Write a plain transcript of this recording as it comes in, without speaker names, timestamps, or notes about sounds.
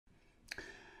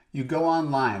You go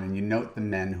online and you note the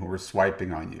men who are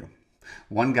swiping on you.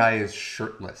 One guy is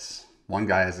shirtless. One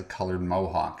guy has a colored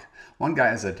mohawk. One guy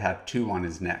has a tattoo on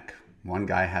his neck. One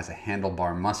guy has a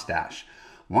handlebar mustache.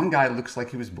 One guy looks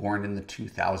like he was born in the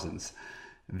 2000s.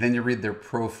 Then you read their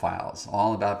profiles,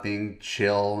 all about being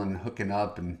chill and hooking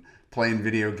up and playing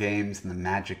video games and the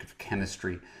magic of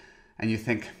chemistry. And you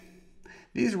think,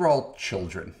 these are all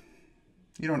children.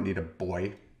 You don't need a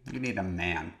boy. You need a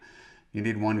man. You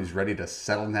need one who's ready to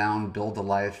settle down, build a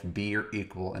life, be your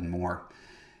equal, and more.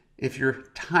 If you're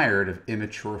tired of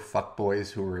immature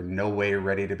fuckboys who are in no way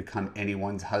ready to become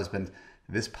anyone's husband,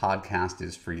 this podcast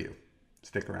is for you.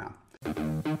 Stick around.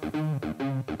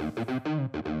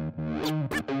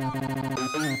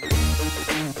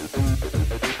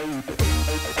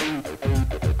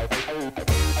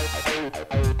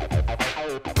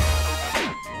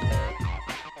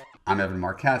 I'm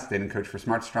Marc, Katz, dating coach for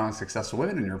smart, strong, successful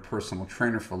women and your personal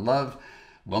trainer for love.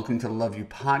 Welcome to the Love You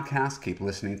podcast. Keep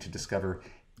listening to discover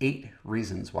 8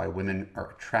 reasons why women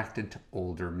are attracted to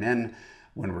older men.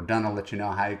 When we're done, I'll let you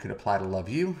know how you could apply to love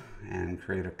you and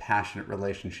create a passionate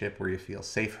relationship where you feel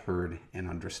safe, heard, and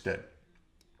understood.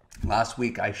 Last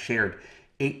week, I shared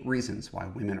 8 reasons why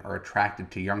women are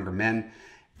attracted to younger men,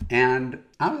 and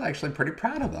I was actually pretty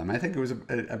proud of them. I think it was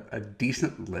a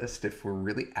decent list if we're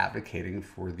really advocating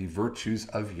for the virtues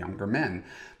of younger men.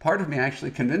 Part of me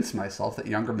actually convinced myself that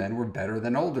younger men were better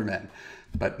than older men.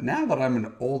 But now that I'm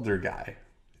an older guy,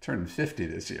 turning 50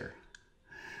 this year,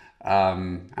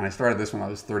 and I started this when I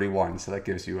was 31, so that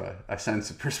gives you a sense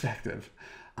of perspective.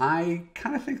 I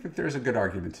kind of think that there's a good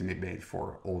argument to be made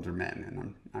for older men,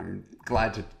 and I'm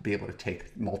glad to be able to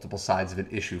take multiple sides of an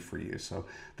issue for you. So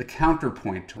the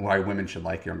counterpoint to why women should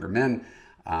like younger men,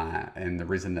 and the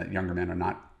reason that younger men are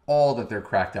not all that they're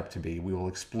cracked up to be, we will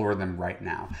explore them right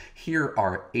now. Here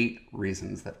are 8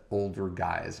 reasons that older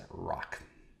guys rock.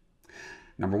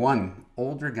 Number 1,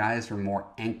 older guys are more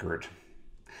anchored.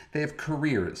 They have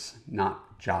careers,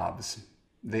 not jobs.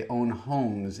 They own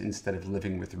homes instead of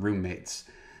living with roommates.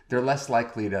 They're less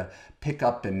likely to pick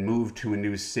up and move to a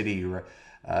new city or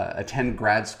attend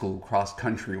grad school cross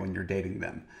country when you're dating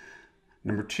them.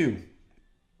 Number 2,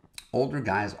 older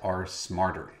guys are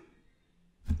smarter.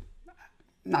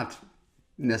 Not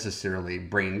necessarily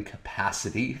brain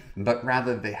capacity, but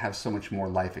rather they have so much more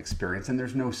life experience, and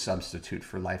there's no substitute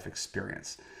for life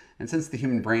experience. And since the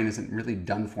human brain isn't really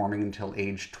done forming until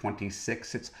age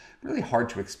 26, it's really hard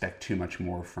to expect too much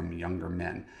more from younger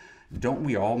men. Don't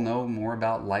we all know more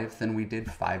about life than we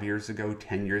did 5 years ago,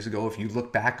 10 years ago? If you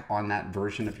look back on that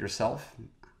version of yourself,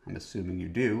 I'm assuming you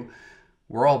do,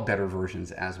 we're all better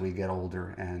versions as we get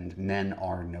older, and men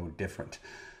are no different.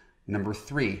 Number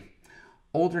 3,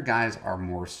 older guys are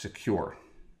more secure.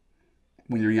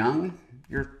 When you're young,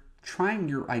 you're trying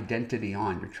your identity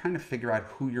on. You're trying to figure out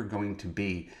who you're going to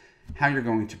be, how you're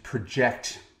going to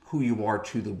project who you are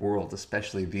to the world,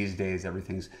 especially these days.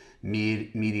 Everything's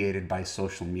mediated by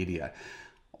social media.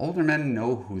 Older men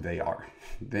know who they are.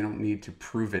 They don't need to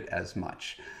prove it as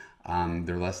much.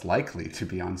 They're less likely to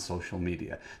be on social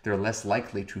media. They're less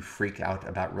likely to freak out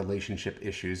about relationship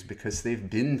issues because they've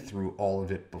been through all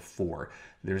of it before.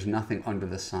 There's nothing under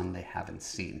the sun they haven't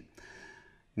seen.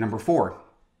 Number 4,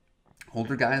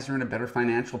 older guys are in a better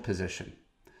financial position.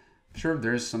 Sure,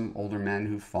 there's some older men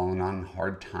who've fallen on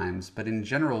hard times, but in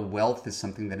general, wealth is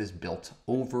something that is built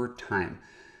over time.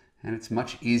 And it's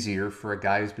much easier for a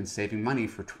guy who's been saving money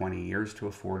for 20 years to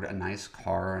afford a nice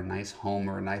car, a nice home,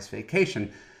 or a nice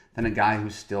vacation than a guy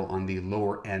who's still on the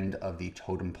lower end of the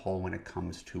totem pole when it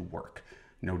comes to work.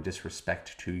 No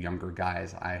disrespect to younger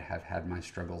guys. I have had my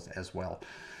struggles as well.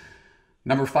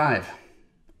 Number 5,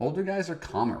 older guys are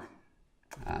calmer.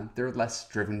 They're less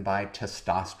driven by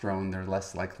testosterone. They're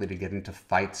less likely to get into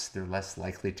fights. They're less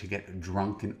likely to get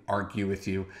drunk and argue with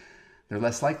you. They're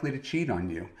less likely to cheat on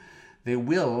you. They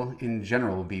will, in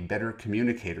general, be better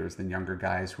communicators than younger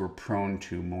guys who are prone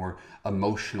to more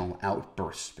emotional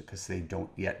outbursts because they don't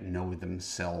yet know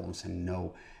themselves and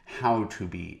know how to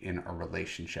be in a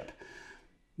relationship.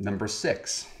 Number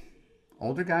 6,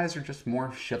 older guys are just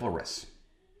more chivalrous.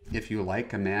 If you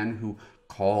like a man who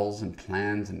calls and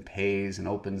plans and pays and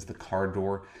opens the car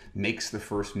door, makes the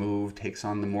first move, takes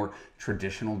on the more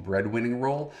traditional breadwinning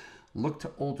role, look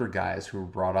to older guys who were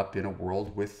brought up in a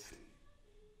world with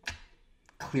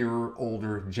clearer,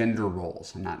 older gender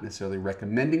roles. I'm not necessarily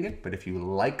recommending it, but if you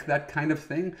like that kind of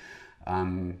thing,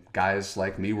 guys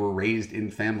like me were raised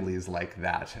in families like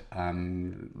that.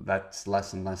 That's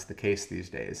less and less the case these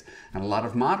days. And a lot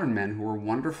of modern men who are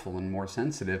wonderful and more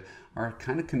sensitive are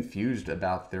kind of confused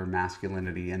about their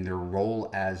masculinity and their role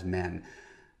as men.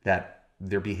 That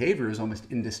Their behavior is almost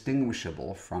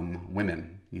indistinguishable from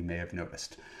women, you may have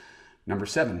noticed. Number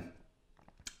 7,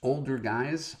 older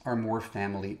guys are more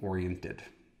family oriented.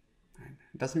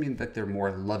 It doesn't mean that they're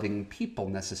more loving people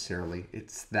necessarily.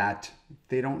 It's that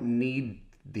they don't need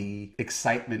the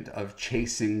excitement of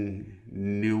chasing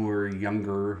newer,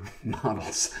 younger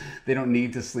models. They don't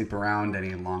need to sleep around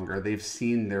any longer. They've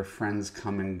seen their friends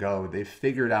come and go. They've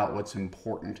figured out what's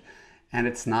important. And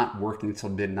it's not working till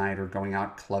midnight or going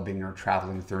out clubbing or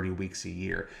traveling 30 weeks a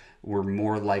year. We're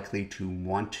more likely to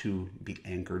want to be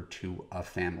anchored to a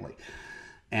family.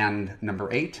 And number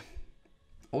 8,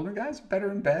 older guys are better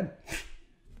in bed.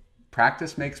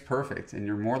 Practice makes perfect, and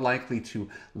you're more likely to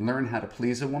learn how to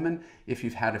please a woman if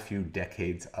you've had a few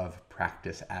decades of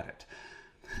practice at it.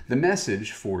 The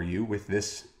message for you with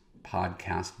this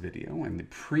podcast video and the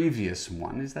previous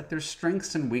one is that there's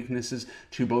strengths and weaknesses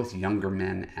to both younger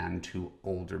men and to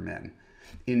older men.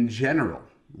 In general,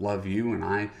 love you and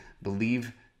I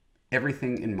believe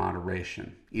everything in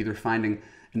moderation, either finding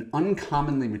an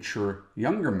uncommonly mature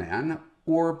younger man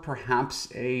or perhaps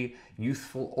a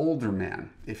youthful older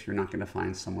man if you're not going to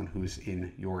find someone who's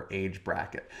in your age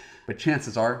bracket. But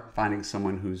chances are finding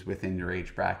someone who's within your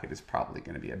age bracket is probably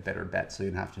going to be a better bet, so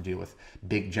you don't have to deal with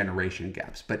big generation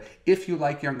gaps. But if you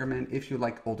like younger men, if you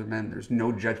like older men, there's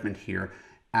no judgment here.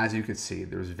 As you can see,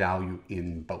 there's value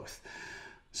in both.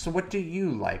 So what do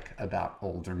you like about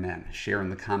older men? Share in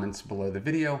the comments below the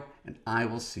video, and I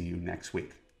will see you next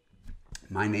week.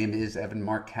 My name is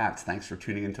Marc Katz. Thanks for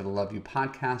tuning into the Love You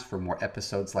podcast. For more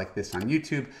episodes like this on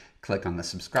YouTube, click on the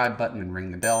subscribe button and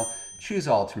ring the bell. Choose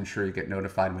all to ensure you get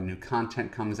notified when new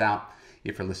content comes out.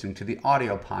 If you're listening to the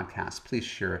audio podcast, please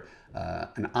share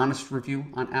an honest review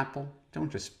on Apple.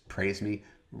 Don't just praise me,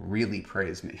 really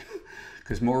praise me.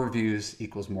 Because more reviews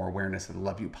equals more awareness of the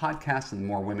Love You podcast, and the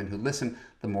more women who listen,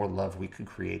 the more love we could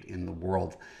create in the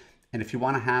world. And if you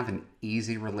want to have an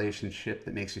easy relationship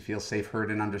that makes you feel safe, heard,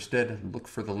 and understood, look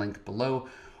for the link below,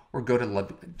 or go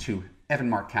to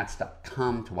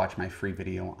evanmarckatz.com to watch my free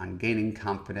video on gaining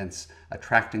confidence,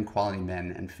 attracting quality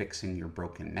men, and fixing your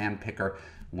broken man picker.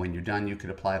 When you're done, you could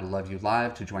apply to Love You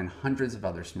Live to join hundreds of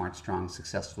other smart, strong,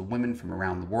 successful women from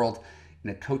around the world in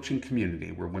a coaching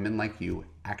community where women like you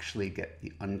actually get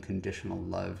the unconditional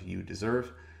love you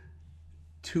deserve.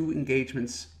 2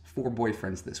 engagements, 4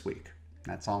 boyfriends this week.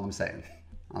 That's all I'm saying.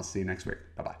 I'll see you next week.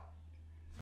 Bye-bye.